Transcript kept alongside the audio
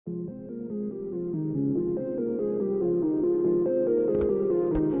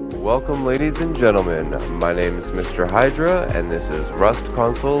Welcome, ladies and gentlemen. My name is Mr. Hydra, and this is Rust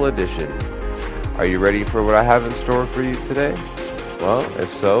Console Edition. Are you ready for what I have in store for you today? Well,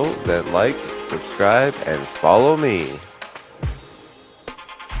 if so, then like, subscribe, and follow me.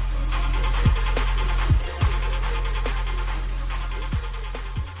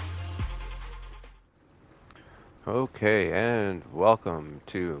 Okay, and welcome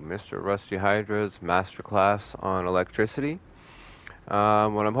to Mr. Rusty Hydra's Masterclass on Electricity.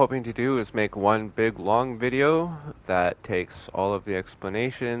 What I'm hoping to do is make one big long video that takes all of the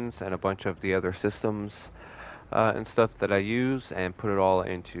explanations and a bunch of the other systems and stuff that I use and put it all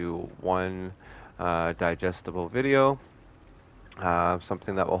into one digestible video.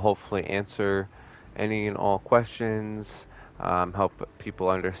 Something that will hopefully answer any and all questions, help people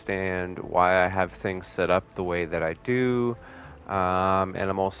understand why I have things set up the way that I do, and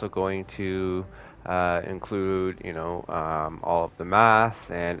I'm also going to include, all of the math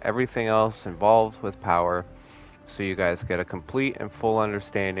and everything else involved with power, so you guys get a complete and full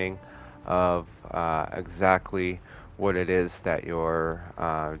understanding of exactly what it is that you're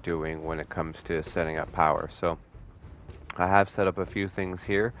doing when it comes to setting up power. So I have set up a few things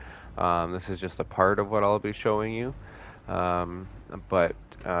here. This is just a part of what I'll be showing you. But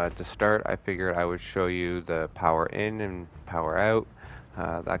to start, I figured I would show you the power in and power out,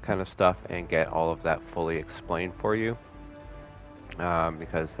 that kind of stuff, and get all of that fully explained for you.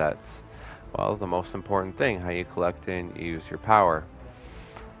 Because that's, well, the most important thing, how you collect and use your power.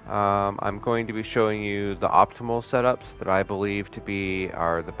 I'm going to be showing you the optimal setups that I believe to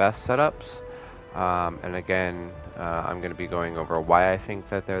are the best setups. And again, I'm going to be going over why I think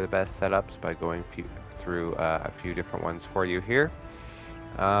that they're the best setups by going through a few different ones for you here.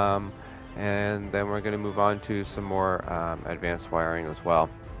 And then we're going to move on to some more advanced wiring as well.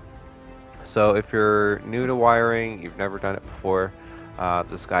 So if you're new to wiring, you've never done it before,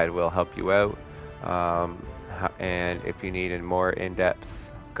 this guide will help you out. And if you need a more in-depth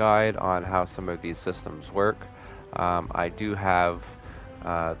guide on how some of these systems work, I do have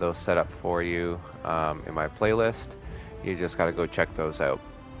those set up for you in my playlist. You just got to go check those out.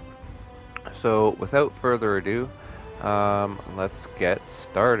 So without further ado, let's get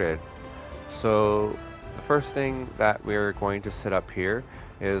started. So the first thing that we're going to set up here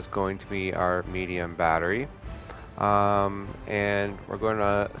is going to be our medium battery. And we're going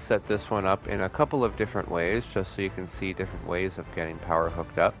to set this one up in a couple of different ways, just so you can see different ways of getting power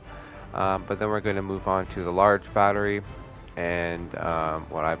hooked up. But then we're going to move on to the large battery and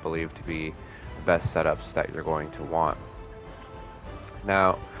what I believe to be the best setups that you're going to want.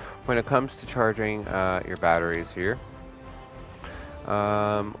 Now, when it comes to charging your batteries here,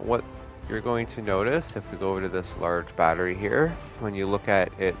 what you're going to notice, if we go over to this large battery here, when you look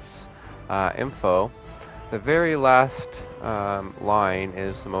at its info, the very last line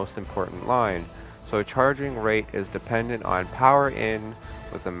is the most important line. So charging rate is dependent on power in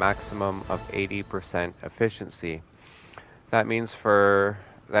with a maximum of 80% efficiency. That means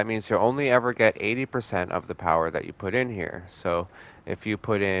you'll only ever get 80% of the power that you put in here. So if you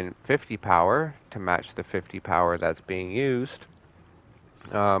put in 50 power to match the 50 power that's being used,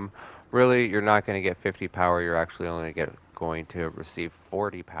 really you're not going to get 50 power. You're actually only going to receive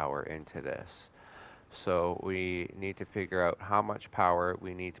 40 power into this. So we need to figure out how much power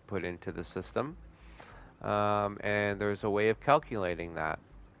we need to put into the system. And there's a way of calculating that.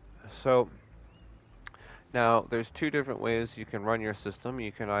 So now there's two different ways you can run your system.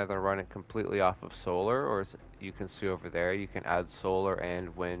 You can either run it completely off of solar, or you can see over there, you can add solar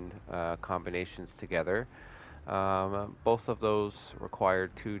and wind combinations together. Both of those require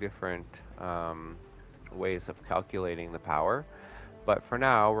two different ways of calculating the power. But for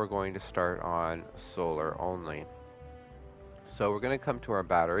now, we're going to start on solar only. So we're going to come to our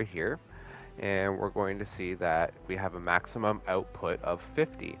battery here, and we're going to see that we have a maximum output of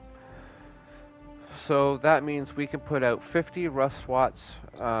 50. So that means we can put out 50 rust watts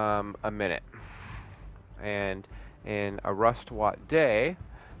a minute. And in a rust watt day,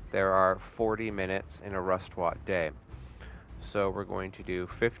 there are 40 minutes in a rust watt day. So we're going to do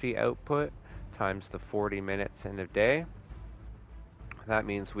 50 output times the 40 minutes in a day. That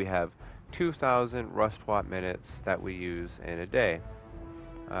means we have 2,000 rust watt minutes that we use in a day,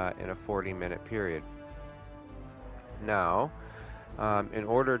 in a 40-minute period. Now, in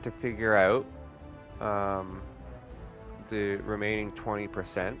order to figure out the remaining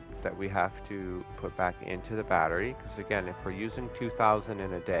 20% that we have to put back into the battery, because again, if we're using 2,000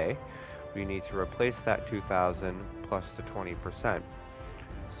 in a day, we need to replace that 2,000 plus the 20%.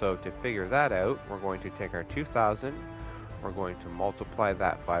 So to figure that out, we're going to take our 2,000, we're going to multiply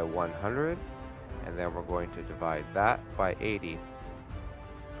that by 100, and then we're going to divide that by 80.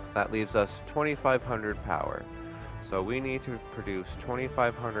 That leaves us 2500 power. So we need to produce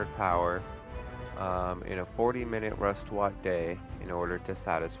 2500 power in a 40-minute rust watt day in order to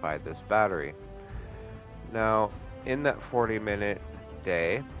satisfy this battery. Now, in that 40-minute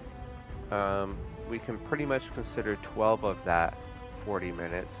day, we can pretty much consider 12 of that 40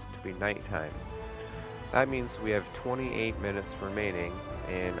 minutes to be nighttime. That means we have 28 minutes remaining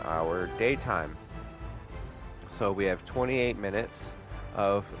in our daytime. So we have 28 minutes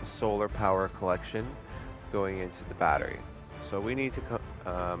of solar power collection going into the battery. So we need to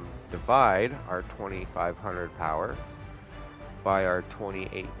divide our 2500 power by our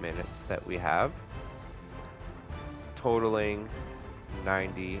 28 minutes that we have, totaling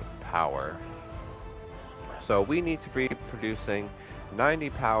 90 power. So we need to be producing 90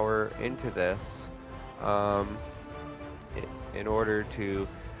 power into this in order to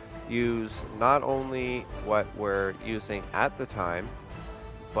use not only what we're using at the time,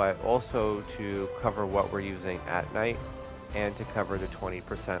 but also to cover what we're using at night and to cover the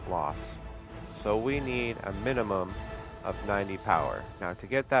 20% loss. So we need a minimum of 90 power. Now to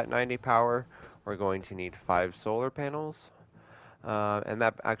get that 90 power, we're going to need 5 solar panels, and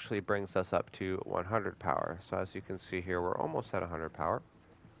that actually brings us up to 100 power. So as you can see here, we're almost at 100 power.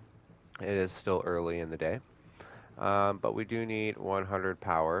 It is still early in the day, but we do need 100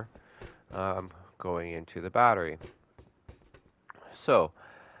 power going into the battery. So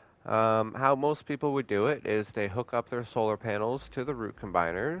how most people would do it is they hook up their solar panels to the root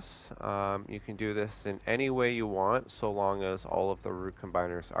combiners. You can do this in any way you want, so long as all of the root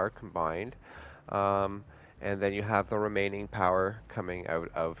combiners are combined. And then you have the remaining power coming out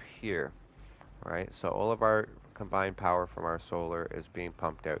of here. Right? So all of our combined power from our solar is being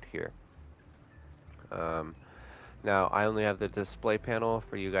pumped out here. Now, I only have the display panel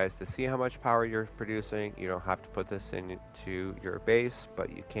for you guys to see how much power you're producing. You don't have to put this into your base, but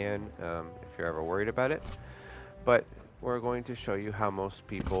you can if you're ever worried about it. But we're going to show you how most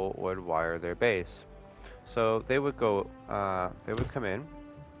people would wire their base. So they would go, they would come in,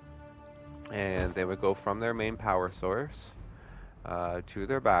 and they would go from their main power source to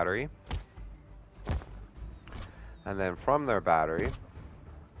their battery, and then from their battery,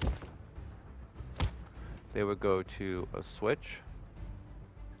 they would go to a switch,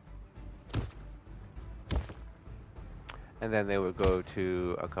 and then they would go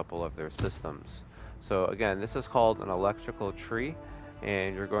to a couple of their systems. So again, this is called an electrical tree,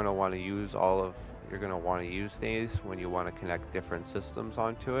 and you're going to want to use these when you want to connect different systems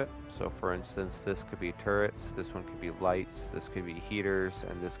onto it. So for instance, this could be turrets, this one could be lights, this could be heaters,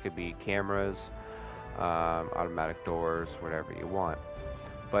 and this could be cameras, automatic doors, whatever you want.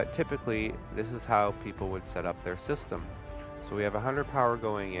 But typically, this is how people would set up their system. So we have 100 power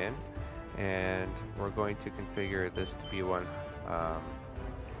going in, and we're going to configure this to be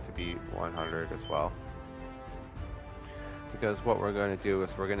 100 as well. Because what we're going to do is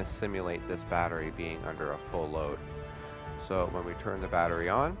we're going to simulate this battery being under a full load. So when we turn the battery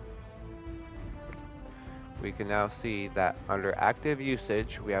on, we can now see that under active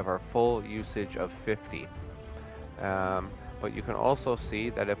usage, we have our full usage of 50. But you can also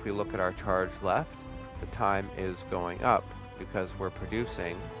see that if we look at our charge left, the time is going up because we're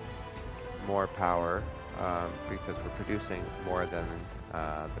producing more power, because we're producing more than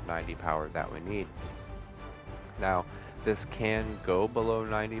the 90 power that we need. Now, this can go below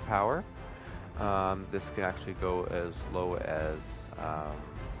 90 power. This can actually go as low as,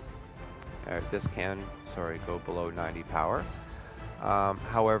 go below 90 power.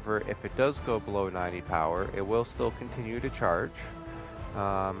 However, if it does go below 90 power, it will still continue to charge,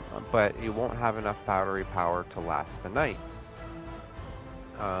 but you won't have enough battery power to last the night.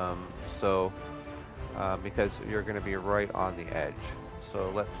 Because you're going to be right on the edge.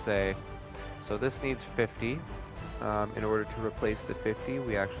 So let's say, so this needs 50. In order to replace the 50,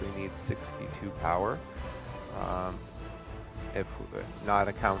 we actually need 62 power. If not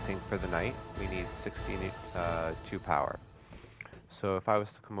accounting for the night, we need 62 power. So if I was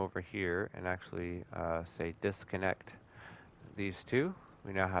to come over here and actually say disconnect these two,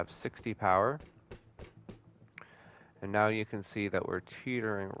 we now have 60 power. And now you can see that we're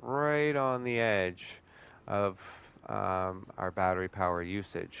teetering right on the edge of our battery power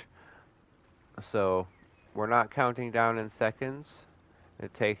usage. So we're not counting down in seconds.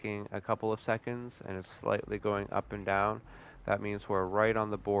 It's taking a couple of seconds and it's slightly going up and down. That means we're right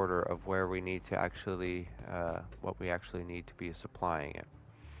on the border of where we need to actually, what we actually need to be supplying it.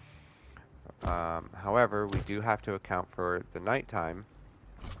 However, we do have to account for the nighttime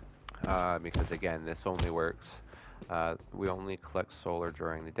because again, this only works, we only collect solar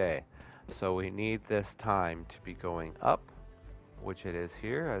during the day. So we need this time to be going up which it is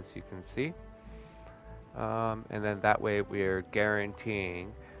here, as you can see. And then that way we're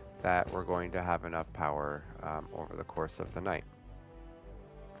guaranteeing that we're going to have enough power over the course of the night.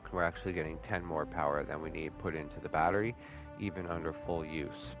 We're actually getting 10 more power than we need put into the battery, even under full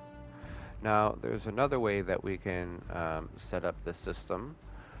use. Now, there's another way that we can set up the system,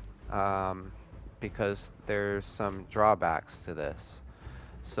 because there's some drawbacks to this.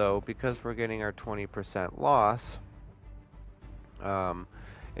 So because we're getting our 20% loss,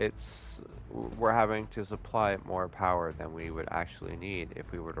 we're having to supply more power than we would actually need if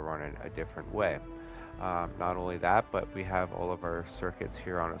we were to run it a different way. Not only that, but we have all of our circuits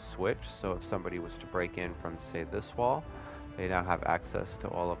here on a switch, so if somebody was to break in from, say, this wall, they now have access to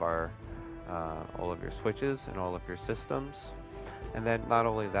all of your switches and all of your systems. And then not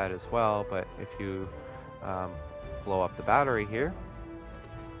only that as well, but if you blow up the battery here,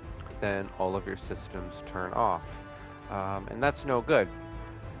 then all of your systems turn off. And that's no good.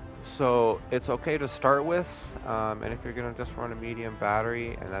 So it's okay to start with, and if you're going to just run a medium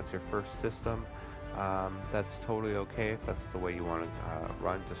battery and that's your first system, that's totally okay if that's the way you want to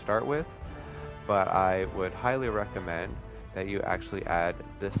run to start with. But I would highly recommend that you actually add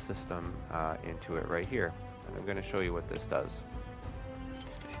this system into it right here. And I'm going to show you what this does.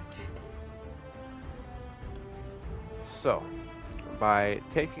 So, by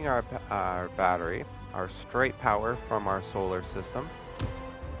taking our battery, our straight power from our solar system,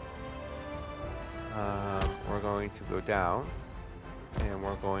 we're going to go down and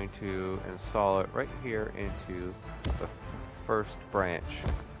we're going to install it right here into the first branch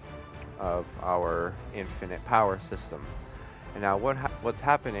of our infinite power system. And now what's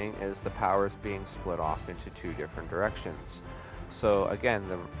happening is the power is being split off into two different directions. So again,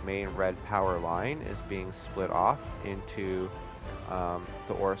 the main red power line is being split off into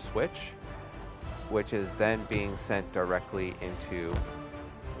the OR switch, which is then being sent directly into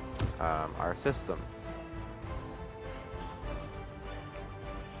our system.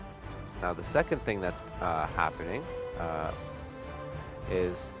 Now the second thing that's happening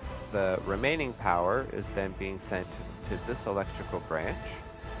is the remaining power is then being sent to this electrical branch.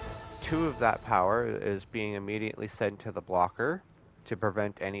 2 of that power is being immediately sent to the blocker to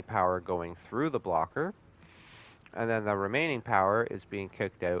prevent any power going through the blocker. And then the remaining power is being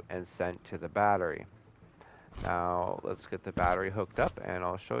kicked out and sent to the battery. Now let's get the battery hooked up and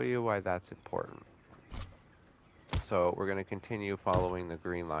I'll show you why that's important. So we're going to continue following the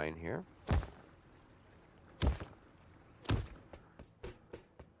green line here.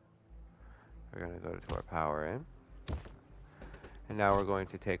 We're going to go to our power in. And now we're going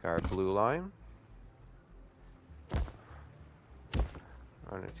to take our blue line,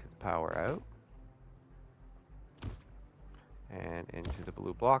 run it to the power out, and into the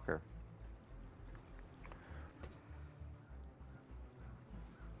blue blocker.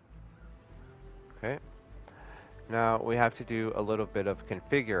 Okay. Now we have to do a little bit of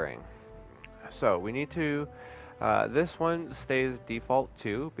configuring. So we need to, this one stays default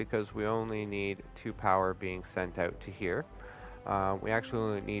 2 because we only need 2 power being sent out to here. We actually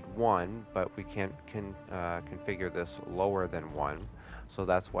only need 1, but we can configure this lower than 1, so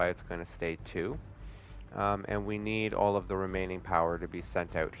that's why it's going to stay 2. And we need all of the remaining power to be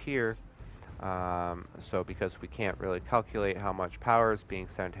sent out here. So because we can't really calculate how much power is being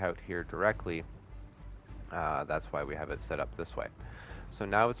sent out here directly, that's why we have it set up this way. So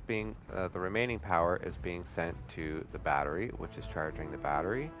now it's being, the remaining power is being sent to the battery, which is charging the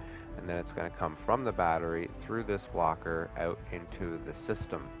battery, and then it's going to come from the battery through this blocker out into the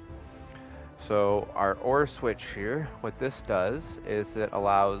system. So our OR switch here, what this does is it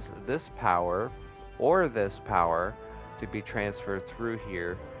allows this power or this power to be transferred through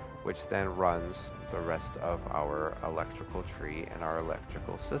here, which then runs the rest of our electrical tree and our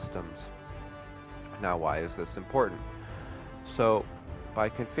electrical systems. Now, why is this important? So by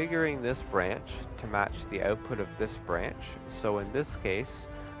configuring this branch to match the output of this branch, so in this case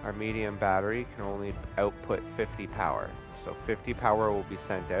our medium battery can only output 50 power. So 50 power will be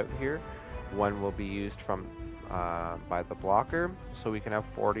sent out here, 1 will be used from by the blocker, so we can have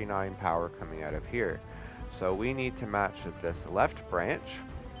 49 power coming out of here. So we need to match this left branch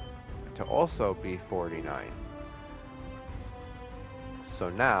to also be 49. So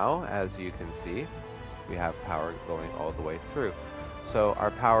now, as you can see, we have power going all the way through. So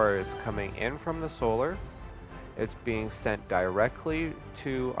our power is coming in from the solar, it's being sent directly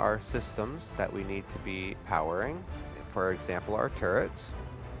to our systems that we need to be powering, for example our turrets,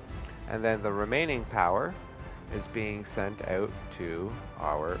 and then the remaining power is being sent out to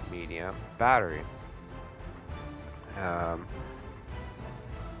our medium battery.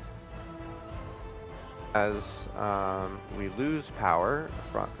 as we lose power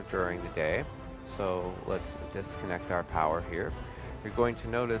during the day, so let's disconnect our power here, you're going to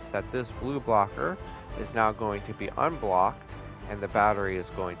notice that this blue blocker is now going to be unblocked and the battery is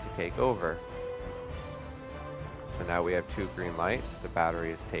going to take over. So now we have 2 green lights, the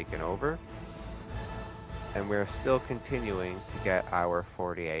battery is taken over, and we're still continuing to get our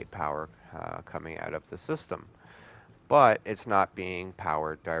 48 power coming out of the system, but it's not being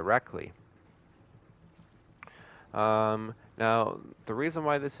powered directly. Now, the reason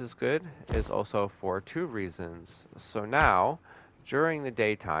why this is good is also for 2 reasons. So now, during the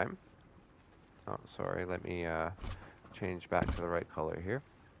daytime, oh, sorry, let me change back to the right color here.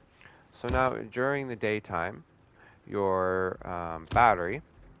 So now, during the daytime, your battery,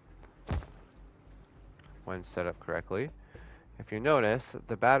 when set up correctly, if you notice,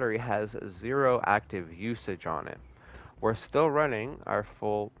 the battery has 0 active usage on it. We're still running our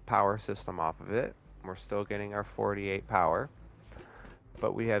full power system off of it. We're still getting our 48 power,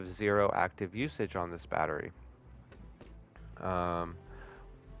 but we have 0 active usage on this battery.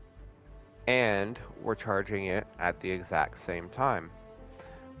 And we're charging it at the exact same time,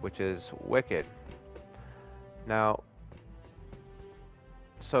 which is wicked. Now,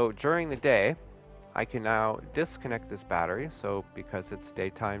 so during the day, I can now disconnect this battery. So because it's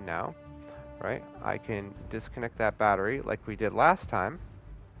daytime now, right, I can disconnect that battery like we did last time.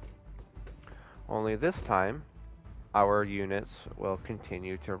 Only this time, our units will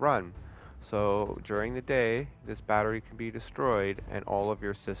continue to run. So during the day, this battery can be destroyed and all of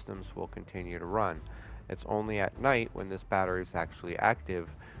your systems will continue to run. It's only at night when this battery is actually active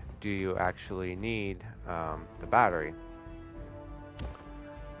do you actually need the battery.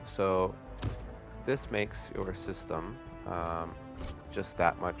 So this makes your system just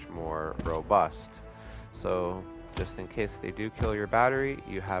that much more robust. So just in case they do kill your battery,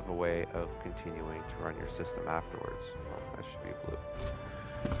 you have a way of continuing to run your system afterwards. Oh, that should be blue.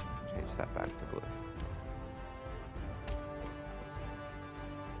 Change that back to blue.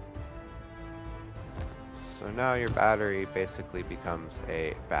 So now your battery basically becomes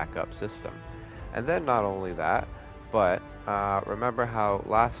a backup system. And then not only that, but remember how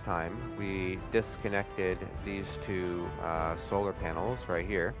last time we disconnected these 2 solar panels right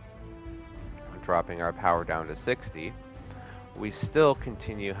here, dropping our power down to 60, we still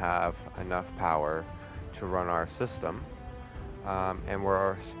continue to have enough power to run our system, and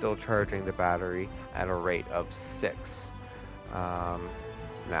we're still charging the battery at a rate of 6.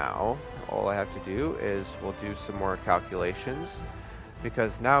 Now, all I have to do is we'll do some more calculations,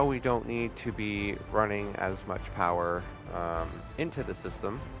 because now we don't need to be running as much power into the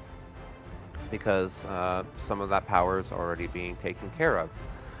system, because some of that power is already being taken care of.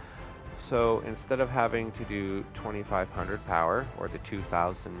 So instead of having to do 2500 power, or the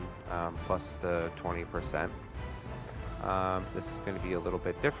 2000 plus the 20%, this is going to be a little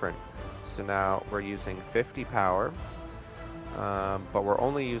bit different. So now we're using 50 power, but we're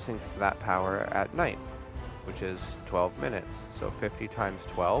only using that power at night, which is 12 minutes. So 50 times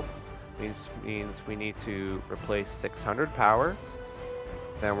 12 means we need to replace 600 power.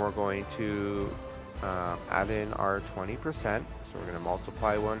 Then we're going to add in our 20%. So we're going to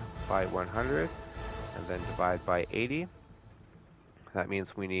multiply 1 by 100 and then divide by 80. That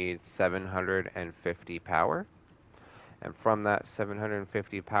means we need 750 power. And from that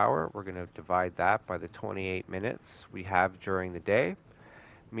 750 power, we're going to divide that by the 28 minutes we have during the day,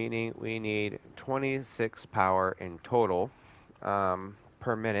 meaning we need 26 power in total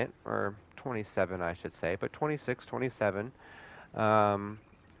per minute, or 27 I should say, but 26, 27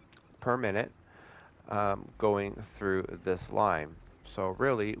 per minute going through this line. So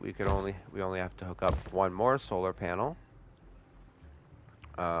really, we only have to hook up 1 more solar panel.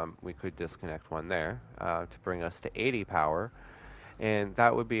 We could disconnect 1 there to bring us to 80 power, and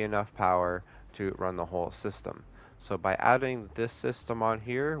that would be enough power to run the whole system. So by adding this system on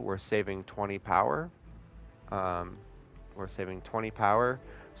here, we're saving 20 power. We're saving 20 power,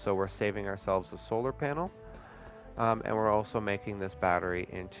 so we're saving ourselves a solar panel, and we're also making this battery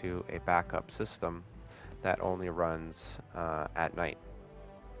into a backup system that only runs at night.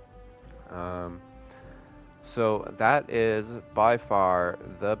 So that is by far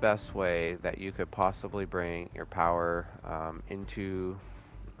the best way that you could possibly bring your power into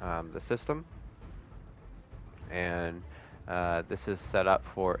the system. And this is set up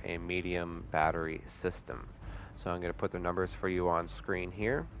for a medium battery system. So I'm going to put the numbers for you on screen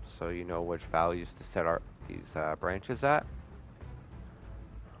here so you know which values to set these branches at.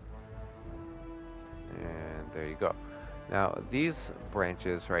 And there you go. Now these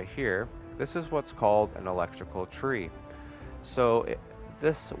branches right here, this is what's called an electrical tree. So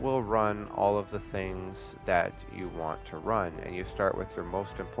this will run all of the things that you want to run, and you start with your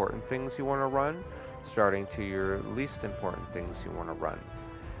most important things you want to run, starting to your least important things you want to run.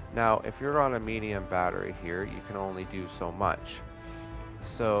 Now, if you're on a medium battery here, you can only do so much.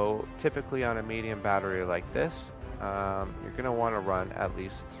 So typically on a medium battery like this, you're going to want to run at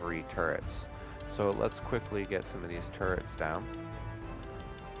least 3 turrets. So let's quickly get some of these turrets down.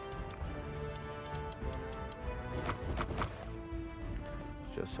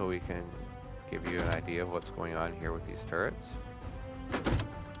 Just so we can give you an idea of what's going on here with these turrets.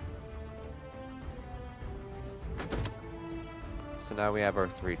 So now we have our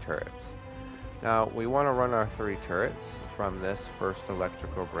 3 turrets. Now we want to run our 3 turrets from this first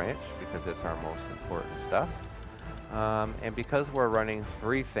electrical branch because it's our most important stuff. And because we're running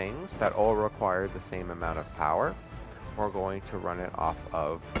 3 things that all require the same amount of power, we're going to run it off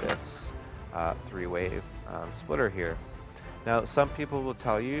of this 3-wave splitter here. Now some people will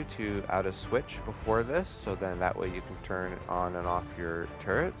tell you to add a switch before this, so then that way you can turn on and off your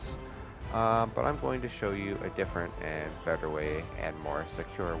turrets. But I'm going to show you a different and better way and more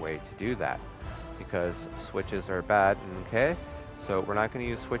secure way to do that, because switches are bad, okay? So we're not going to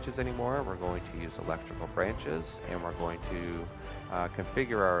use switches anymore. We're going to use electrical branches, and we're going to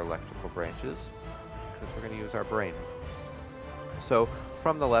configure our electrical branches because we're going to use our brain. So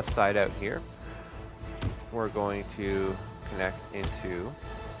from the left side out here, we're going to connect into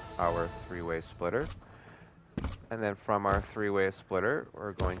our 3-way splitter. And then from our 3-way splitter,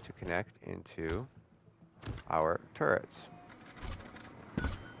 we're going to connect into our turrets.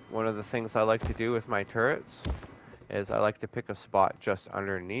 One of the things I like to do with my turrets is I like to pick a spot just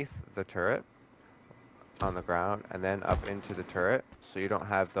underneath the turret on the ground and then up into the turret, so you don't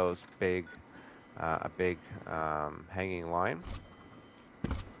have those big, hanging line.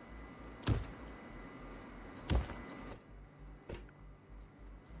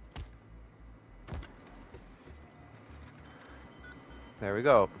 There we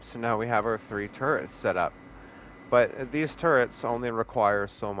go. So now we have our 3 turrets set up. But these turrets only require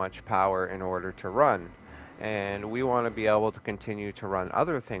so much power in order to run. And we want to be able to continue to run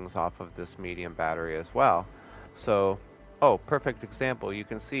other things off of this medium battery as well. So, perfect example. You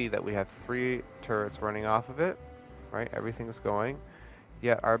can see that we have 3 turrets running off of it, right? Everything's going.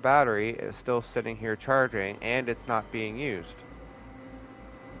 Yet our battery is still sitting here charging and it's not being used.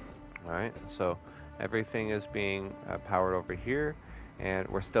 All right, so everything is being powered over here, and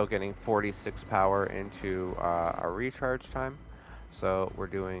we're still getting 46 power into our recharge time. So we're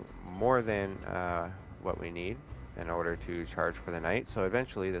doing more than what we need in order to charge for the night. So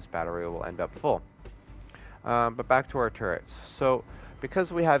eventually this battery will end up full. But back to our turrets. So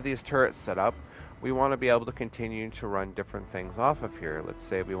because we have these turrets set up, we want to be able to continue to run different things off of here. Let's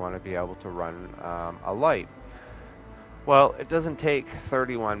say we want to be able to run a light. Well, it doesn't take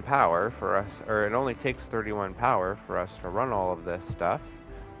 31 power for us, or it only takes 31 power for us to run all of this stuff,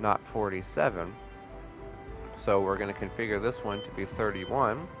 not 47. So we're going to configure this one to be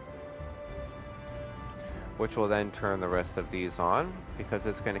 31, which will then turn the rest of these on, because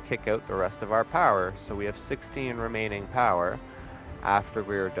it's going to kick out the rest of our power. So we have 16 remaining power after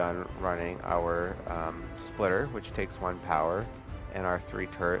we are done running our splitter, which takes 1 power, and our 3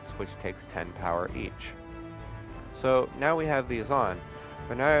 turrets, which takes 10 power each. So now we have these on,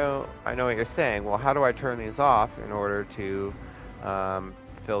 but now I know what you're saying. Well, how do I turn these off in order to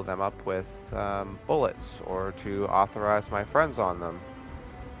fill them up with bullets, or to authorize my friends on them?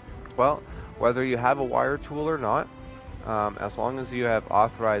 Well, whether you have a wire tool or not, as long as you have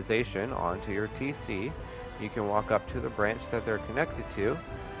authorization onto your TC, you can walk up to the branch that they're connected to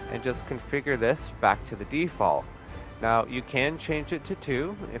and just configure this back to the default. Now, you can change it to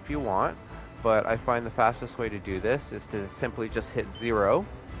 2 if you want, but I find the fastest way to do this is to simply just hit 0,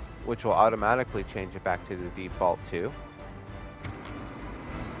 which will automatically change it back to the default 2.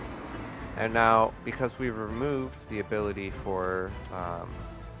 And now, because we've removed the ability for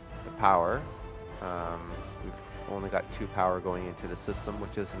the power, we've only got 2 power going into the system,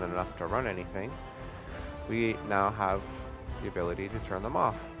 which isn't enough to run anything. We now have the ability to turn them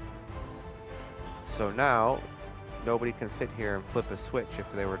off. So now, nobody can sit here and flip a switch if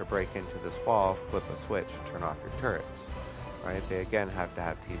they were to break into this wall, flip a switch, and turn off your turrets. Right? They again have to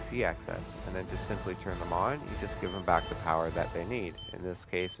have TC access, and then just simply turn them on. You just give them back the power that they need. In this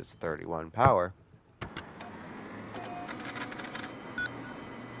case, it's 31 power.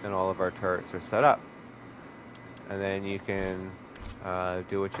 And all of our turrets are set up. And then you can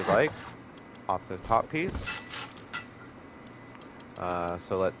do what you like off the top piece.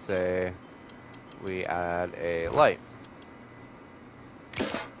 So let's say we add a light,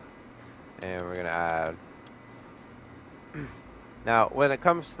 and we're going to add Now, when it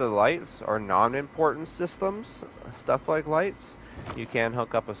comes to the lights or non-important systems, stuff like lights, you can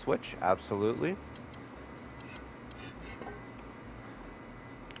hook up a switch, absolutely.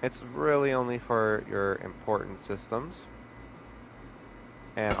 It's really only for your important systems.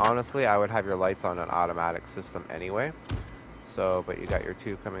 And honestly, I would have your lights on an automatic system anyway. So, but you got your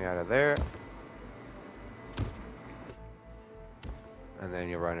two coming out of there. And then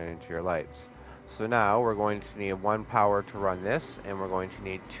you run it into your lights. So now we're going to need 1 power to run this, and we're going to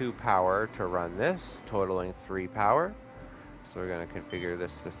need 2 power to run this, totaling 3 power. So we're going to configure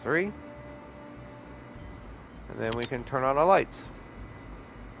this to 3. And then we can turn on our lights.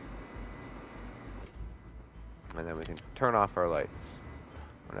 And then we can turn off our lights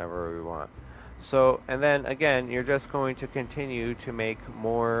whenever we want. So, and then again, you're just going to continue to make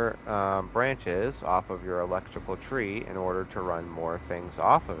more branches off of your electrical tree in order to run more things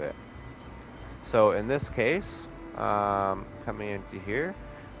off of it. So in this case, coming into here,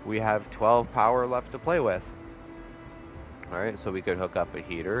 we have 12 power left to play with. Alright, so we could hook up a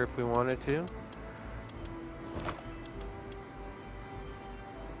heater if we wanted to.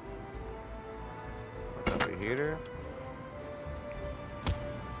 Hook up a heater.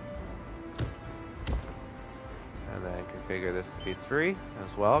 And then configure this to be 3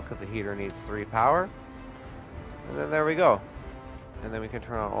 as well, because the heater needs 3 power. And then there we go. And then we can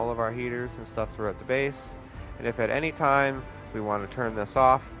turn on all of our heaters and stuff throughout the base. And if at any time we want to turn this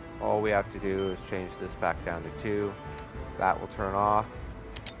off, all we have to do is change this back down to 2. That will turn off.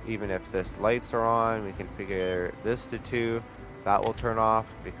 Even if this lights are on, we can configure this to 2. That will turn off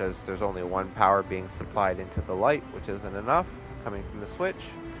because there's only 1 power being supplied into the light, which isn't enough, coming from the switch.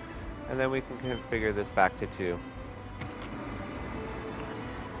 And then we can configure this back to 2.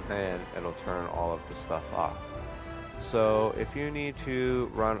 And it'll turn all of the stuff off. So if you need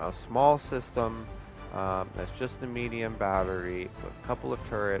to run a small system that's just a medium battery with a couple of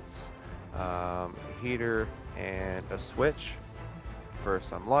turrets, a heater, and a switch for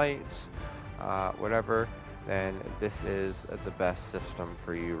some lights, whatever, then this is the best system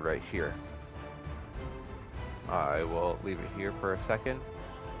for you right here. I will leave it here for a second.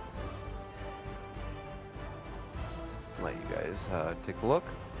 Let you guys take a look.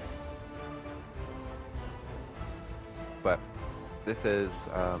 But this is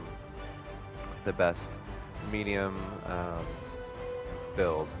the best medium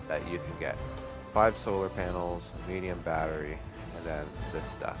build that you can get. 5 solar panels, medium battery, and then this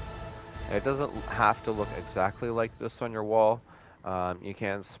stuff. And it doesn't have to look exactly like this on your wall. You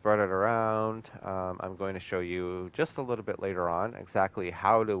can spread it around. I'm going to show you just a little bit later on exactly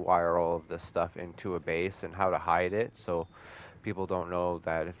how to wire all of this stuff into a base and how to hide it so people don't know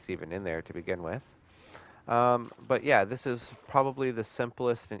that it's even in there to begin with. But yeah, this is probably the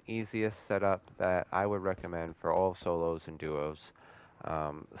simplest and easiest setup that I would recommend for all solos and duos.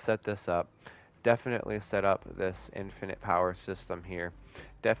 Set this up. Definitely set up this infinite power system here.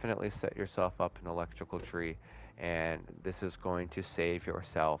 Definitely set yourself up an electrical tree, and this is going to save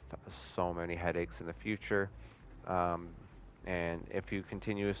yourself so many headaches in the future. And if you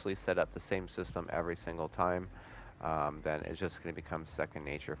continuously set up the same system every single time, then it's just going to become second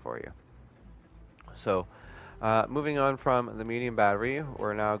nature for you. So moving on from the medium battery,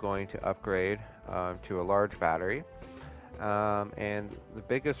 we're now going to upgrade to a large battery. And the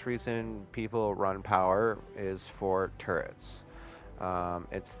biggest reason people run power is for turrets.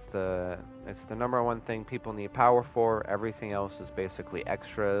 It's the #1 thing people need power for. Everything else is basically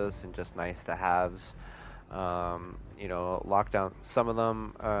extras and just nice to haves. You know, lockdown, some of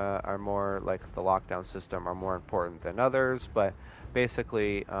them are more like the lockdown system are more important than others, but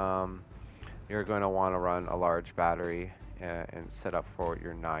basically you're going to want to run a large battery and set up for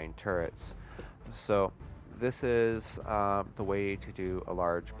your 9 turrets. So this is the way to do a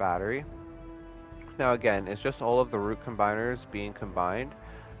large battery. Now again, it's just all of the root combiners being combined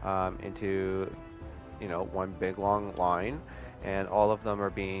into, you know, one big long line, and all of them are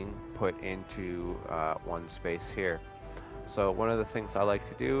being put into one space here. So one of the things I like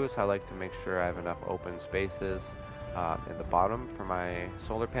to do is I like to make sure I have enough open spaces in the bottom for my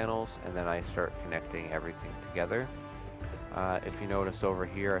solar panels, and then I start connecting everything together. If you notice over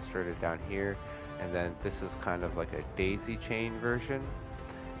here, I started down here, and then this is kind of like a daisy chain version,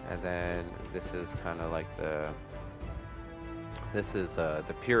 and then this is kind of like the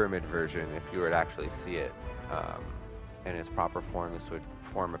pyramid version. If you were to actually see it in its proper form, this would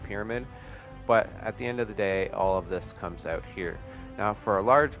form a pyramid. But at the end of the day, all of this comes out here. Now for a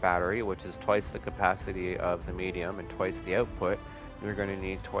large battery, which is twice the capacity of the medium and twice the output, you're going to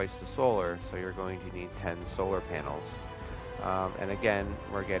need twice the solar, so you're going to need 10 solar panels. And again,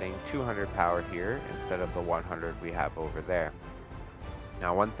 we're getting 200 power here instead of the 100 we have over there.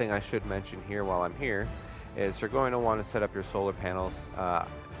 Now, one thing I should mention here while I'm here is you're going to want to set up your solar panels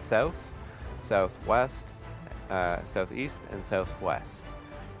south, southwest, southeast, and southwest.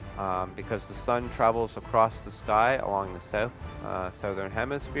 Because the sun travels across the sky along the southern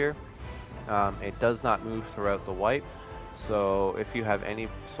hemisphere, it does not move throughout the wipe. So if you have any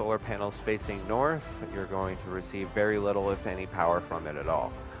solar panels facing north, you're going to receive very little, if any, power from it at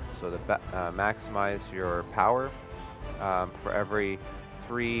all. So to maximize your power, for every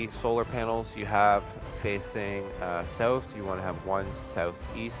 3 solar panels you have facing south, you want to have 1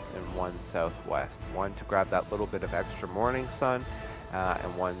 southeast and 1 southwest. 1 to grab that little bit of extra morning sun,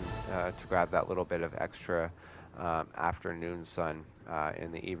 and 1 to grab that little bit of extra afternoon sun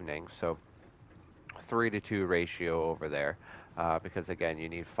in the evening. So 3-to-2 ratio over there, because again you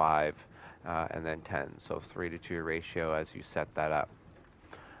need 5 and then 10, so 3-to-2 ratio as you set that up.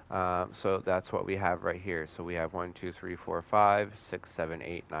 So that's what we have right here. So we have 1, 2, 3, 4, 5, 6, 7,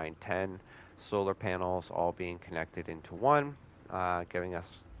 8, 9, 10 solar panels all being connected into one, giving us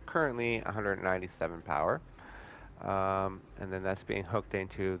currently 197 power. And then that's being hooked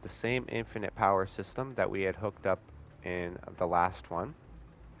into the same infinite power system that we had hooked up in the last one.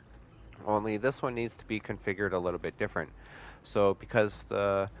 Only this one needs to be configured a little bit different. So because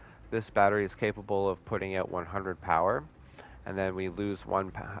this battery is capable of putting out 100 power, and then we lose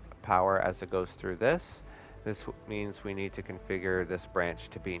 1 power as it goes through this means we need to configure this branch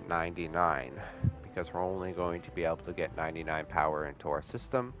to be 99, because we're only going to be able to get 99 power into our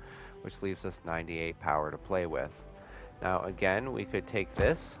system, which leaves us 98 power to play with. Now again, we could take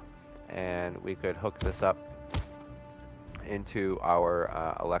this and we could hook this up into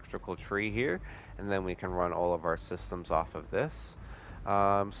our electrical tree here, and then we can run all of our systems off of this.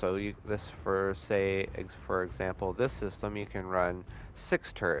 So for example, this system, you can run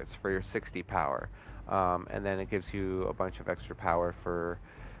 6 turrets for your 60 power, and then it gives you a bunch of extra power for,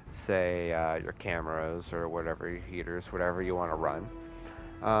 say, your cameras or whatever, your heaters, whatever you want to run.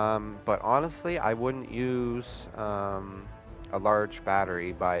 But honestly, I wouldn't use a large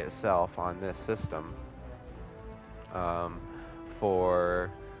battery by itself on this system for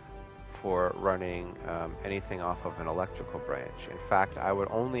running anything off of an electrical branch. In fact, I would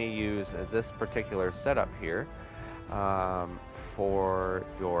only use this particular setup here for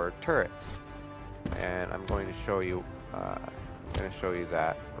your turrets, and I'm going to show you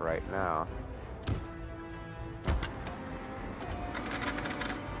that right now.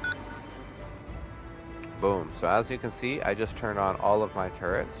 Boom. So as you can see, I just turned on all of my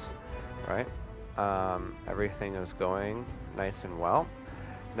turrets, right? Everything is going nice and well.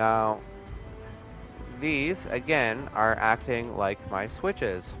 Now, these, again, are acting like my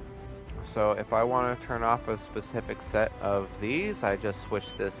switches. So if I want to turn off a specific set of these, I just switch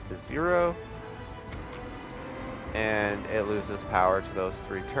this to 0, and it loses power to those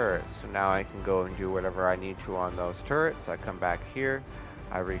 3 turrets. So now I can go and do whatever I need to on those turrets. I come back here,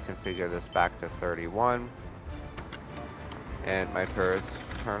 I reconfigure this back to 31, and my turrets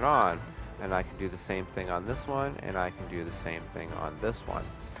turn on. And I can do the same thing on this one, and I can do the same thing on this one.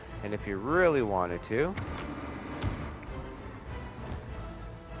 And if you really wanted to,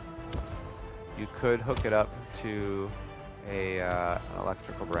 you could hook it up to an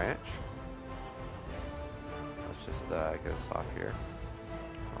electrical branch. Let's just get this off here.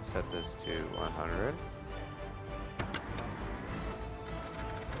 I'll set this to 100.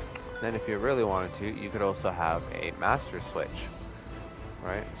 Then if you really wanted to, you could also have a master switch.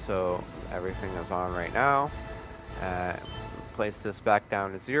 Right, so everything is on right now. Place this back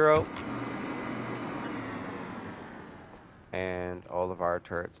down to 0, and all of our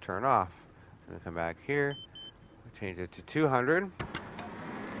turrets turn off. I'm gonna come back here, change it to 200,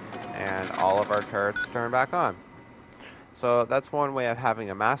 and all of our turrets turn back on. So that's one way of having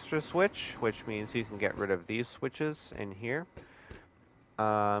a master switch, which means you can get rid of these switches in here.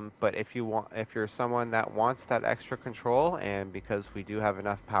 But if you're someone that wants that extra control, and because we do have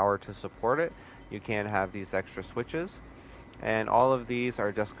enough power to support it, you can have these extra switches. And all of these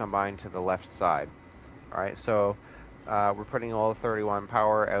are just combined to the left side. Alright, so we're putting all 31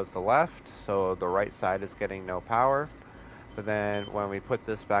 power out the left, so the right side is getting no power. But then when we put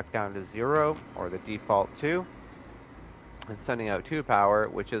this back down to 0, or the default 2, it's sending out 2 power,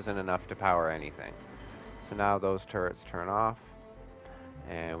 which isn't enough to power anything. So now those turrets turn off.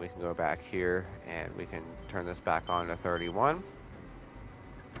 And we can go back here and we can turn this back on to 31.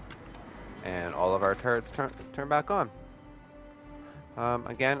 And all of our turrets turn back on.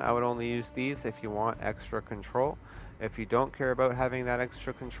 Again, I would only use these if you want extra control. If you don't care about having that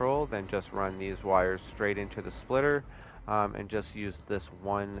extra control, then just run these wires straight into the splitter, and just use this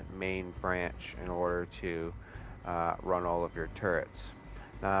one main branch in order to run all of your turrets.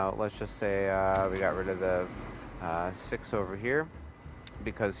 Now let's just say we got rid of the 6 over here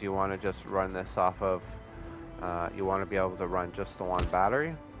because you want to just run this off of, you want to be able to run just the one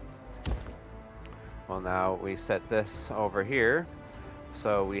battery. Well, now we set this over here,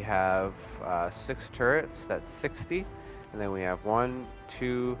 so we have 6 turrets, that's 60, and then we have 1,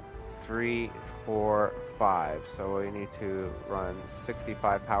 2, 3, 4, 5. So we need to run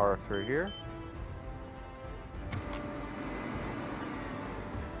 65 power through here.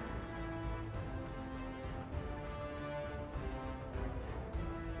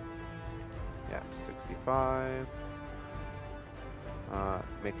 Yeah, 65.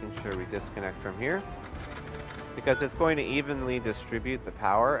 Making sure we disconnect from here, because it's going to evenly distribute the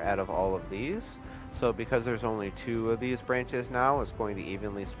power out of all of these. So because there's only 2 of these branches now, it's going to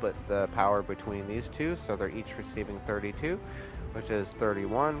evenly split the power between these 2, so they're each receiving 32, which is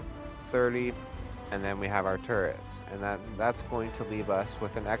 31, 30, and then we have our turrets. And that's going to leave us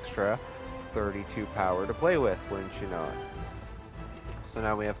with an extra 32 power to play with, wouldn't you know it. So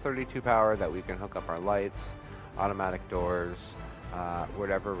now we have 32 power that we can hook up our lights, automatic doors,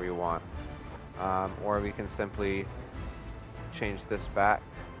 whatever we want. Or we can simply change this back.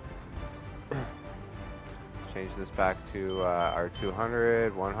 Change this back to our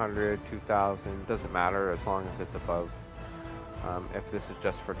 200, 100, 2000, doesn't matter as long as it's above. If this is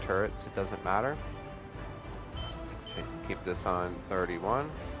just for turrets, it doesn't matter. Keep this on 31,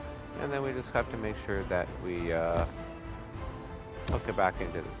 and then we just have to make sure that we hook it back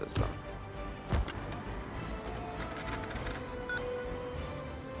into the system.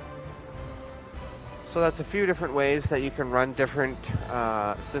 So that's a few different ways that you can run different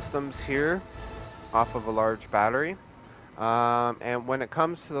systems here off of a large battery. And when it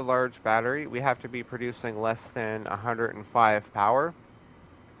comes to the large battery, we have to be producing less than 105 power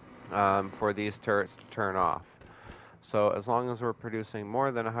for these turrets to turn off. So as long as we're producing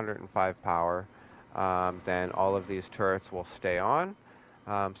more than 105 power, then all of these turrets will stay on.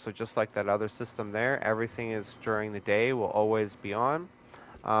 So just like that other system there, everything is during the day will always be on.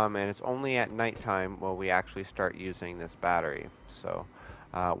 And it's only at nighttime will we actually start using this battery. So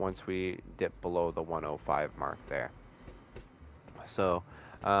once we dip below the 105 mark there. So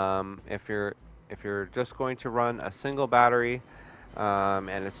if you're just going to run a single battery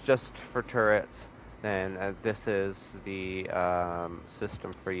and it's just for turrets, then this is the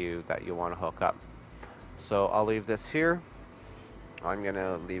system for you that you want to hook up. So I'll leave this here. I'm going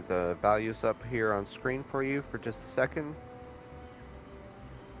to leave the values up here on screen for you for just a second.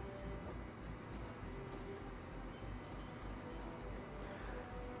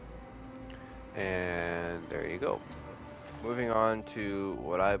 And there you go. Moving on to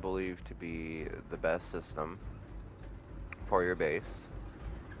what I believe to be the best system for your base.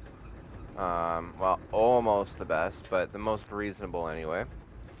 Well, almost the best, but the most reasonable anyway.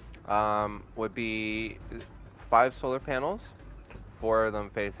 Would be 5 solar panels, 4 of them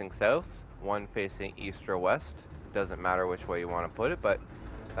facing south, 1 facing east or west. It doesn't matter which way you want to put it, but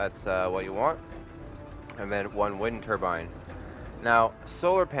that's what you want. And then 1 wind turbine. Now,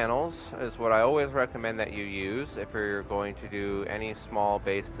 solar panels is what I always recommend that you use if you're going to do any small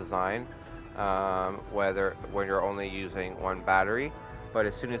base design, when you're only using 1 battery. But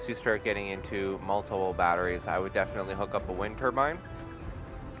as soon as you start getting into multiple batteries, I would definitely hook up a wind turbine.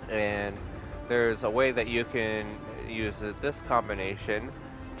 And there's a way that you can use this combination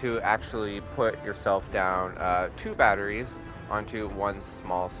to actually put yourself down 2 batteries onto 1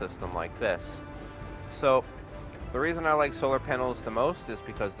 small system like this. So the reason I like solar panels the most is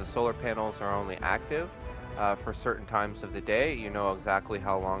because the solar panels are only active for certain times of the day. You know exactly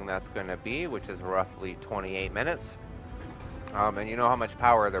how long that's going to be, which is roughly 28 minutes. And you know how much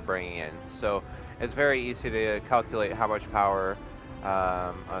power they're bringing in. So it's very easy to calculate how much power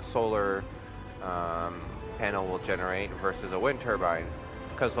a solar panel will generate versus a wind turbine.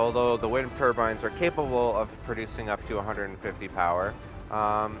 Because although the wind turbines are capable of producing up to 150 power,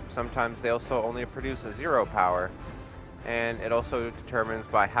 sometimes they also only produce 0 power. And it also determines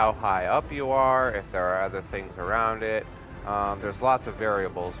by how high up you are, if there are other things around it. There's lots of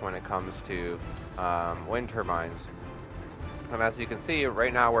variables when it comes to wind turbines. And as you can see,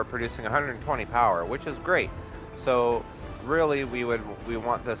 right now we're producing 120 power, which is great. So really we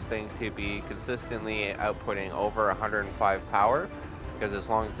want this thing to be consistently outputting over 105 power, because as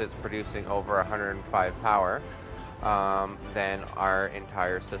long as it's producing over 105 power, then our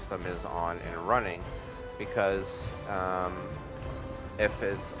entire system is on and running. Because if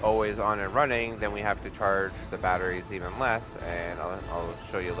it's always on and running, then we have to charge the batteries even less, and I'll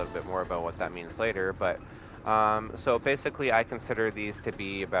show you a little bit more about what that means later. But so basically I consider these to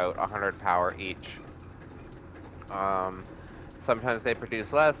be about 100 power each. Sometimes they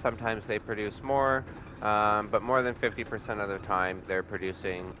produce less, sometimes they produce more, but more than 50% of the time they're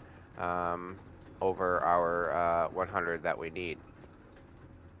producing um, over our 100 that we need.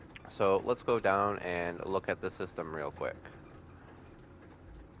 So let's go down and look at the system real quick.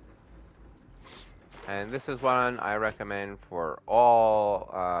 And this is one I recommend for all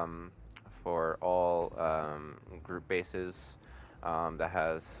group bases that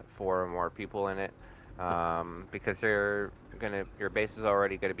has 4 or more people in it, because your base is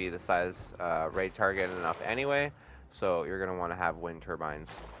already gonna be the size raid target enough anyway. So you're gonna want to have wind turbines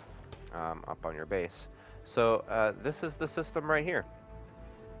up on your base. So this is the system right here.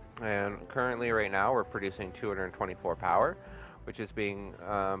 And currently, right now, we're producing 224 power, which is being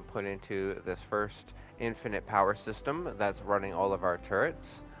put into this first infinite power system that's running all of our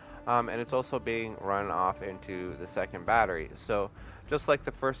turrets. And it's also being run off into the second battery. So just like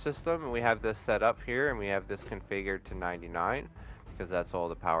the first system, we have this set up here, and we have this configured to 99, because that's all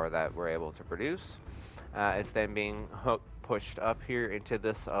the power that we're able to produce. It's then being pushed up here into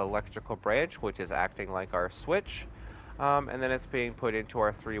this electrical branch, which is acting like our switch. And then it's being put into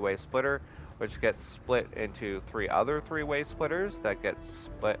our 3-way splitter, which gets split into 3 other 3-way splitters that get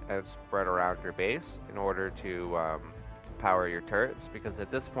split and spread around your base in order to power your turrets, because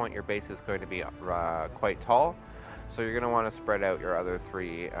at this point your base is going to be quite tall. So you're going to want to spread out your other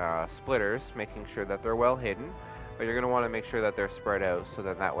 3 splitters, making sure that they're well hidden, but you're going to want to make sure that they're spread out, so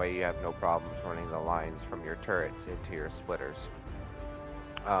then that way you have no problems running the lines from your turrets into your splitters.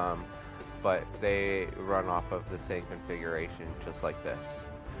 But they run off of the same configuration, just like this.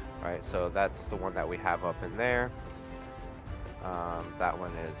 Right, so that's the one that we have up in there. That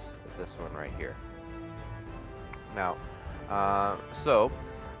one is this one right here. Now, so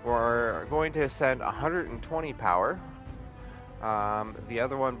we're going to send 120 power. The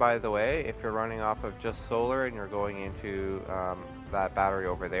other one, by the way, if you're running off of just solar and you're going into that battery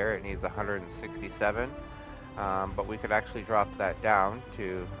over there, it needs 167. But we could actually drop that down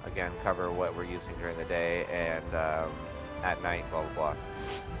to, again, cover what we're using during the day and at night, blah, blah, blah.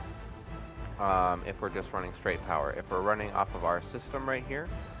 If we're just running straight power. If we're running off of our system right here,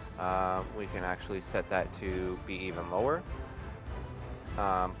 we can actually set that to be even lower.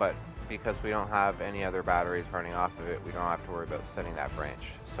 But because we don't have any other batteries running off of it, we don't have to worry about setting that branch.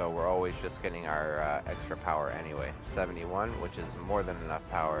 So we're always just getting our extra power anyway. 71, which is more than enough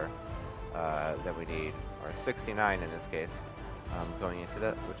power that we need, or 69 in this case, going into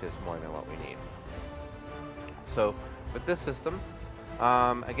that, which is more than what we need. So with this system,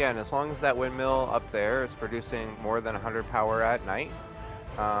 again, as long as that windmill up there is producing more than 100 power at night,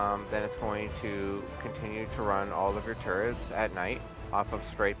 then it's going to continue to run all of your turrets at night off of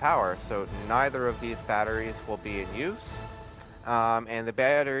straight power. So neither of these batteries will be in use, and the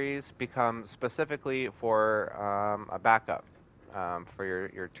batteries become specifically for a backup. For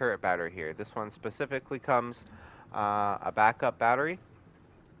your turret battery here. This one specifically comes a backup battery,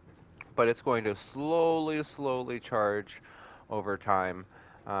 but it's going to slowly charge over time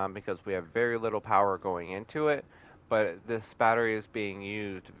because we have very little power going into it, but this battery is being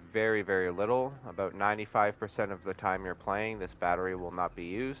used very, very little. About 95% of the time you're playing, this battery will not be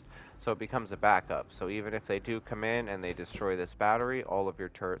used, so it becomes a backup. So even if they do come in and they destroy this battery, all of your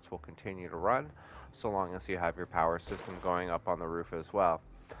turrets will continue to run, so long as you have your power system going up on the roof as well.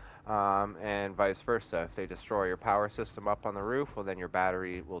 And vice versa. If they destroy your power system up on the roof, well, then your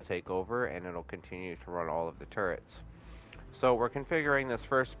battery will take over and it'll continue to run all of the turrets. So we're configuring this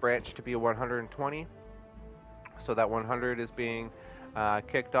first branch to be 120. So that 100 is being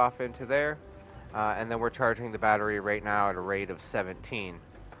kicked off into there. And then we're charging the battery right now at a rate of 17.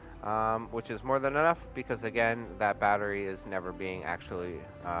 Which is more than enough because, again, that battery is never being actually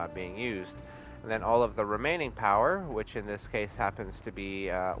being used. And then all of the remaining power, which in this case happens to be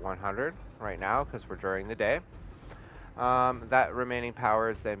 100 right now because we're during the day, that remaining power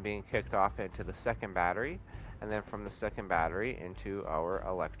is then being kicked off into the second battery, and then from the second battery into our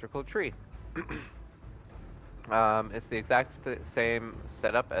electrical tree. It's the exact same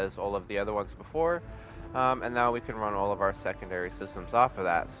setup as all of the other ones before, and now we can run all of our secondary systems off of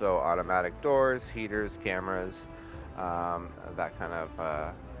that. So automatic doors, heaters, cameras, that kind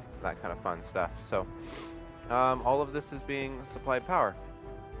of fun stuff. So all of this is being supplied power.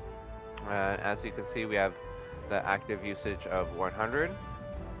 As you can see, we have the active usage of 100,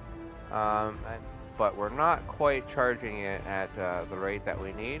 but we're not quite charging it at the rate that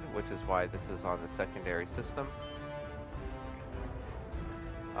we need, which is why this is on the secondary system.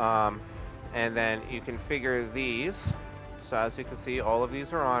 And then you configure these. So as you can see, all of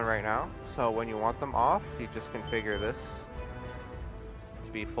these are on right now. So when you want them off, you just configure this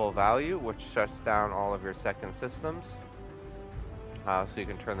to be full value, which shuts down all of your second systems. so you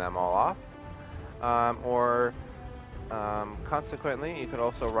can turn them all off. Or consequently, you could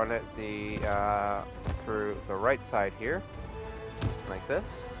also run it through the right side here, like this.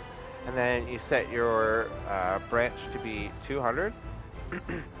 And then you set your branch to be 200,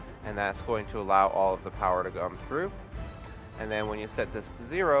 and that's going to allow all of the power to come through. And then when you set this to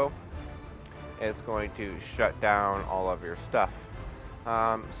 0, it's going to shut down all of your stuff.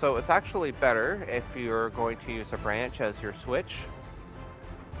 So it's actually better if you're going to use a branch as your switch,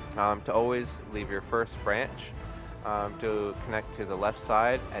 to always leave your first branch to connect to the left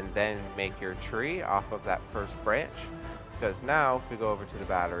side and then make your tree off of that first branch. Because now, if we go over to the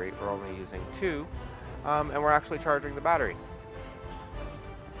battery, we're only using 2, and we're actually charging the battery.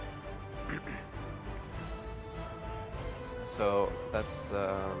 So that's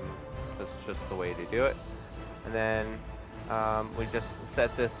just the way to do it. And then we just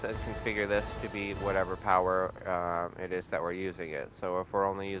set this and configure this to be whatever power it is that we're using it. So if we're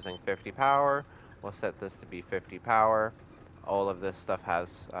only using 50 power, we'll set this to be 50 power. All of this stuff has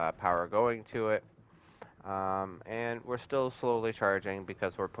power going to it. And we're still slowly charging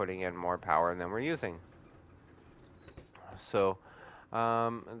because we're putting in more power than we're using. So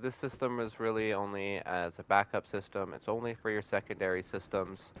this system is really only as a backup system. It's only for your secondary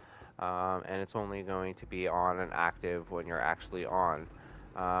systems, and it's only going to be on and active when you're actually on.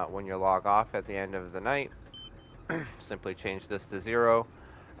 When you log off at the end of the night, simply change this to 0,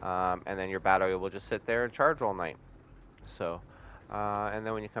 and then your battery will just sit there and charge all night. So, and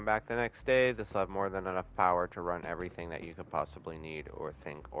then when you come back the next day, this will have more than enough power to run everything that you could possibly need or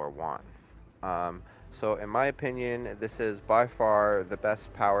think or want. So in my opinion, this is by far the best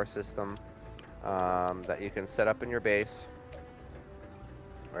power system that you can set up in your base.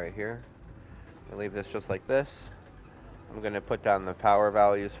 Right here. I'll leave this just like this. I'm going to put down the power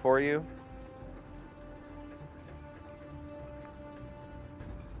values for you.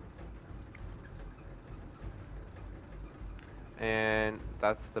 And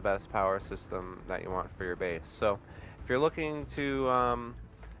that's the best power system that you want for your base. So if you're looking to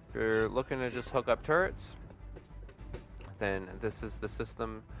just hook up turrets, then this is the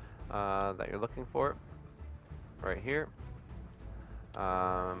system that you're looking for right here,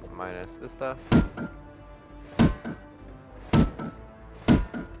 minus this stuff.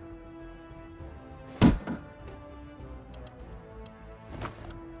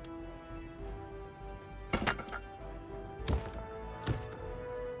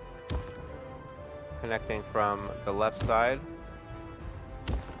 Connecting from the left side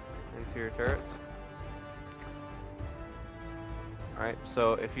into your turrets. Alright,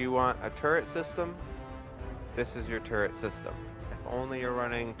 so if you want a turret system, this is your turret system. If only you're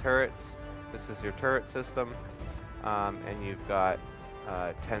running turrets, this is your turret system, and you've got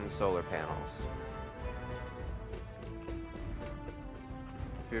 10 solar panels.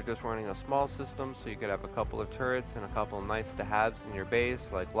 If you're just running a small system, so you could have a couple of turrets and a couple of nice to haves in your base,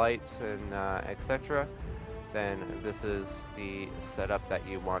 like lights and etc., then this is the setup that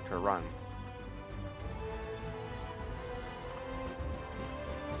you want to run.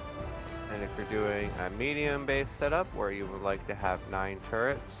 And if you're doing a medium base setup where you would like to have 9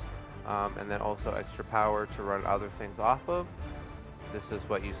 turrets, and then also extra power to run other things off of, this is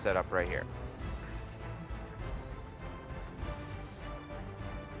what you set up right here.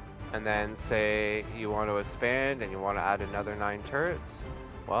 And then say you want to expand and you want to add another 9 turrets,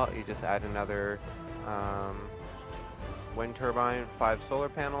 well, you just add another wind turbine, 5 solar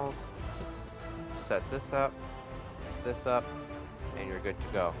panels, set this up, and you're good to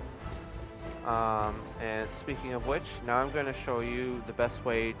go. And speaking of which, now I'm going to show you the best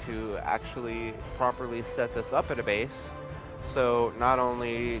way to actually properly set this up at a base. So not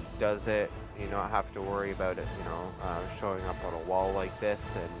only does it not have to worry about it, showing up on a wall like this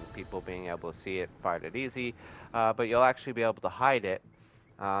and people being able to see it, find it easy, but you'll actually be able to hide it.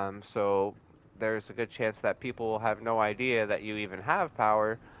 So there's a good chance that people will have no idea that you even have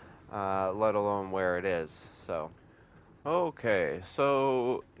power, let alone where it is. So, okay,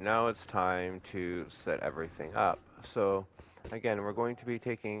 so now it's time to set everything up. So again, we're going to be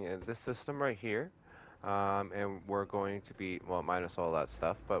taking this system right here. And we're going to be, well, minus all that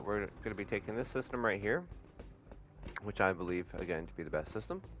stuff, but we're going to be taking this system right here, which I believe, again, to be the best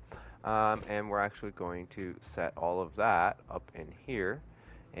system. And we're actually going to set all of that up in here,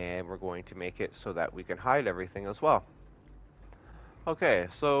 and we're going to make it so that we can hide everything as well. Okay,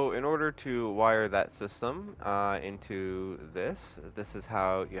 so in order to wire that system into this is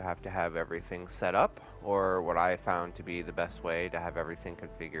how you have to have everything set up, or what I found to be the best way to have everything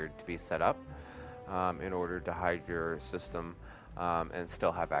configured to be set up. In order to hide your system and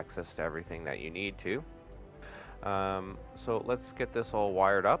still have access to everything that you need to. So let's get this all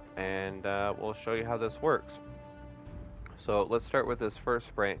wired up, and we'll show you how this works. So let's start with this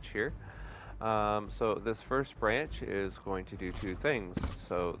first branch here. So this first branch is going to do two things.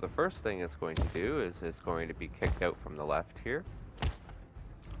 So the first thing it's going to do is it's going to be kicked out from the left here.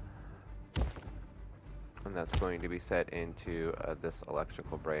 And that's going to be set into this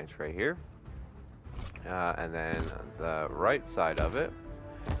electrical branch right here. And then the right side of it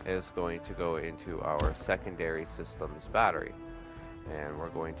is going to go into our secondary system's battery. And we're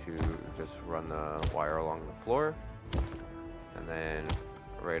going to just run the wire along the floor and then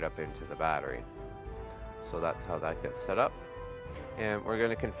right up into the battery. So that's how that gets set up. And we're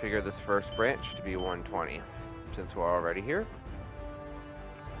going to configure this first branch to be 120 since we're already here.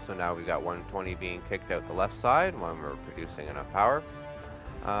 So now we've got 120 being kicked out the left side when we're producing enough power.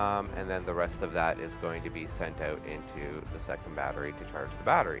 And then the rest of that is going to be sent out into the second battery to charge the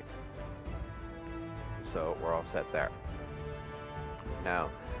battery. So we're all set there. Now,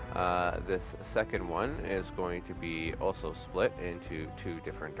 this second one is going to be also split into two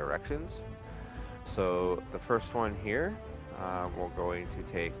different directions. So the first one here, we're going to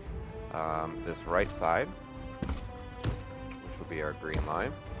take this right side, which will be our green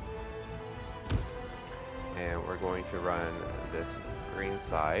line. And we're going to run this green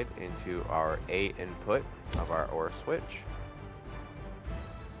side into our A input of our OR switch.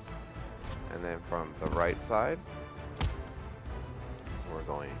 And then from the right side, we're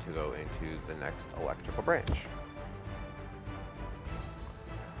going to go into the next electrical branch.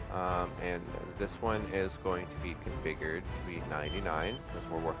 And this one is going to be configured to be 99 because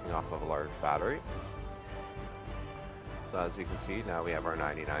we're working off of a large battery. So as you can see, now we have our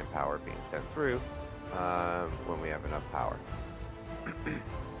 99 power being sent through when we have enough power.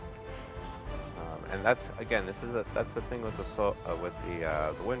 And that's, again, that's the thing with the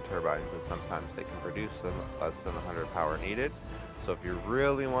wind turbines, is sometimes they can produce less than 100 power needed. So if you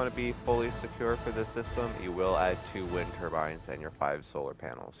really want to be fully secure for this system, you will add 2 wind turbines and your 5 solar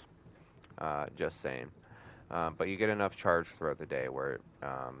panels. Just saying. But you get enough charge throughout the day where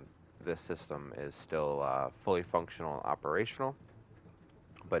this system is still fully functional and operational.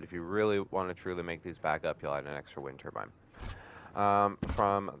 But if you really want to truly make these back up, you'll add an extra wind turbine.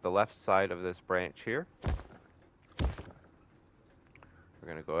 From the left side of this branch here, we're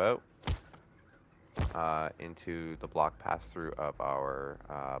going to go out into the block pass-through of our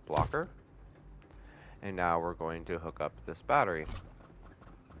blocker. And now we're going to hook up this battery.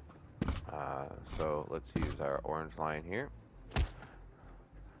 So let's use our orange line here.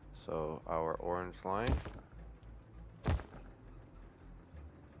 So our orange line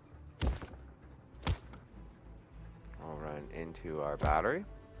will run into our battery.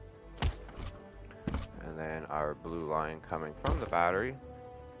 And then our blue line coming from the battery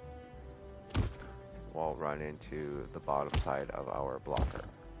will run into the bottom side of our blocker.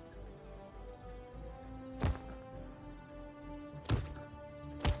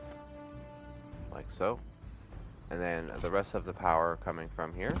 Like so. And then the rest of the power coming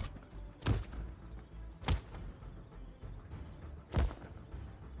from here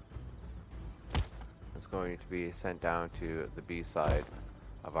is going to be sent down to the B side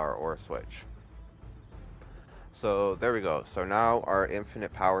of our OR switch. So there we go. So now our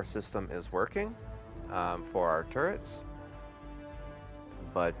infinite power system is working for our turrets.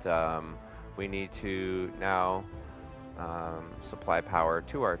 But we need to now supply power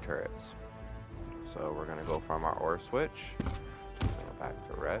to our turrets. So we're going to go from our OR switch, go back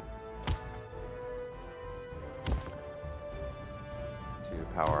to red, to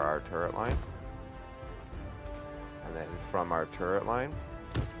power our turret line. And then from our turret line,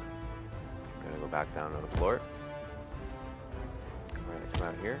 I'm going to go back down to the floor. I'm going to come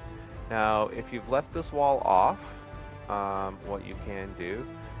out here. Now, if you've left this wall off, what you can do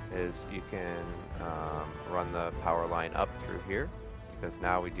is you can run the power line up through here, because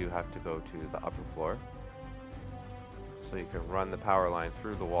now we do have to go to the upper floor. So you can run the power line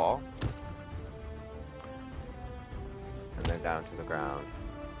through the wall and then down to the ground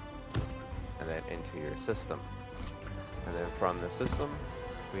and then into your system. And then from the system,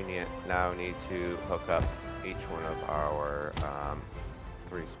 we now need to hook up each one of our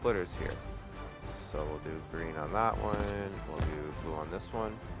 3 splitters here. So we'll do green on that one, we'll do blue on this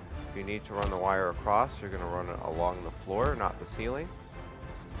one. If you need to run the wire across, you're going to run it along the floor, not the ceiling.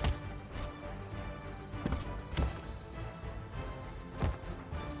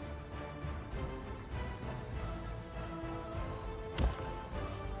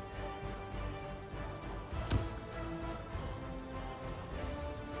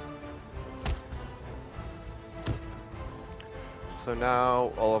 So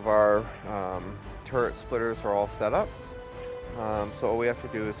now all of our turret splitters are all set up. So all we have to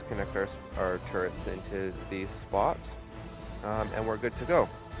do is connect our turrets into these spots, and we're good to go.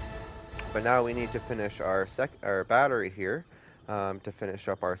 But now we need to finish our battery here to finish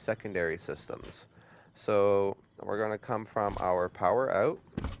up our secondary systems. So we're going to come from our power out.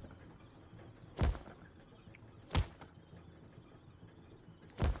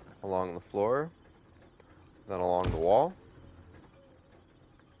 Along the floor, then along the wall.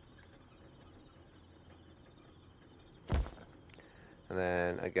 And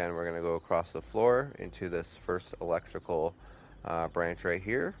then again, we're going to go across the floor into this first electrical branch right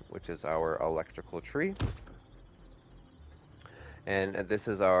here, which is our electrical tree. And this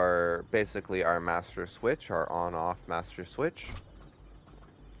is basically our master switch, our on-off master switch.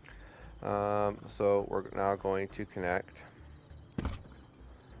 So we're now going to connect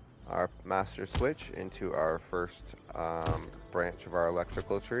our master switch into our first branch of our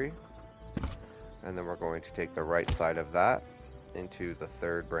electrical tree. And then we're going to take the right side of that into the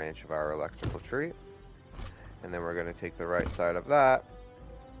third branch of our electrical tree. And then we're going to take the right side of that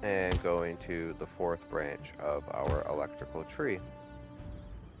and go into the fourth branch of our electrical tree.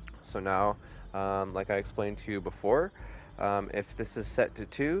 So now, like I explained to you before, if this is set to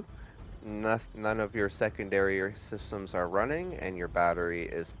 2, none of your secondary systems are running and your battery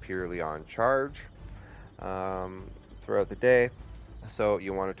is purely on charge throughout the day. So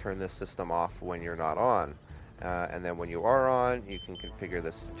you want to turn this system off when you're not on. And then when you are on, you can configure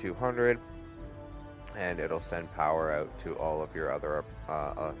this to 200, and it'll send power out to all of your other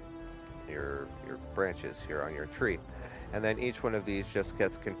your branches here on your tree. And then each one of these just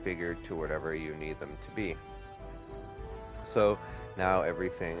gets configured to whatever you need them to be. So now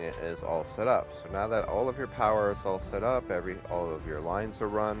everything is all set up. So now that all of your power is all set up, all of your lines are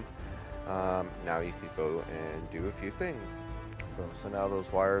run, now you could go and do a few things. So now those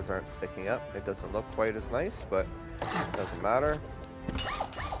wires aren't sticking up. It doesn't look quite as nice, but it doesn't matter.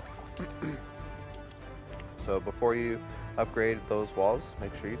 So before you upgrade those walls,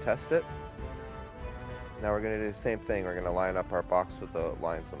 make sure you test it. Now we're going to do the same thing. We're going to line up our box with the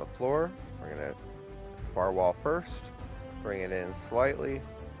lines on the floor. We're going to far wall first, bring it in slightly,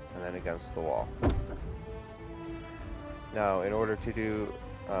 and then against the wall. Now in order to do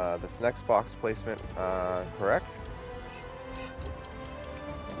this next box placement correct,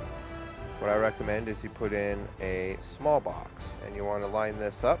 what I recommend is you put in a small box, and you want to line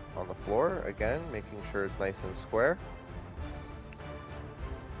this up on the floor, again, making sure it's nice and square.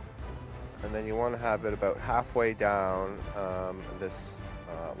 And then you want to have it about halfway down this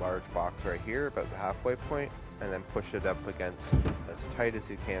large box right here, about the halfway point, and then push it up against, as tight as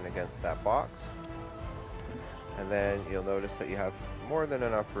you can against that box. And then you'll notice that you have more than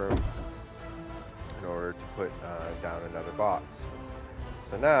enough room in order to put down another box.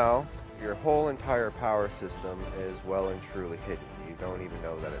 So now, your whole entire power system is well and truly hidden. You don't even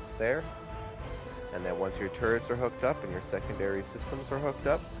know that it's there. And then once your turrets are hooked up and your secondary systems are hooked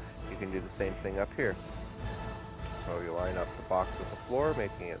up, you can do the same thing up here. So you line up the box with the floor,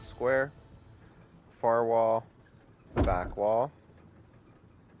 making it square. Far wall, back wall.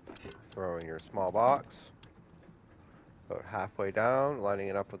 Throw in your small box. About halfway down, lining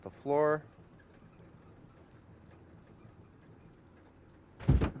it up with the floor.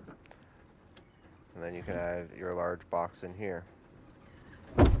 And then you can add your large box in here.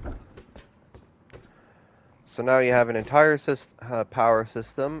 So now you have an entire power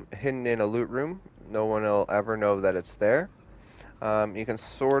system hidden in a loot room. No one will ever know that it's there. You can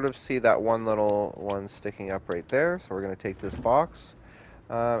sort of see that one little one sticking up right there. So we're going to take this box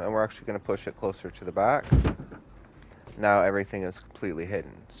and we're actually going to push it closer to the back. Now everything is completely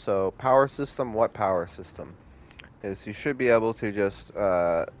hidden. So power system, what power system? Is you should be able to just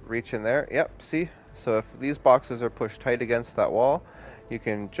reach in there. Yep, see? So if these boxes are pushed tight against that wall, you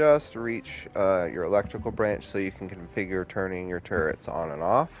can just reach your electrical branch so you can configure turning your turrets on and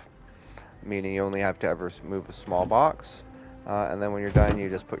off, meaning you only have to ever move a small box, and then when you're done, you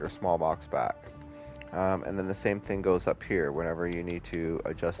just put your small box back. And then the same thing goes up here. Whenever you need to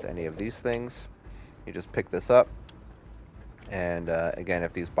adjust any of these things, you just pick this up, and again,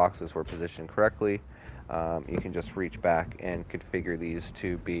 if these boxes were positioned correctly, you can just reach back and configure these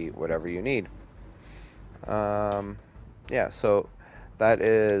to be whatever you need. Yeah, so that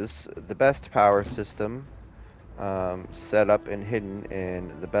is the best power system set up and hidden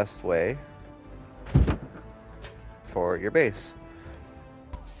in the best way for your base.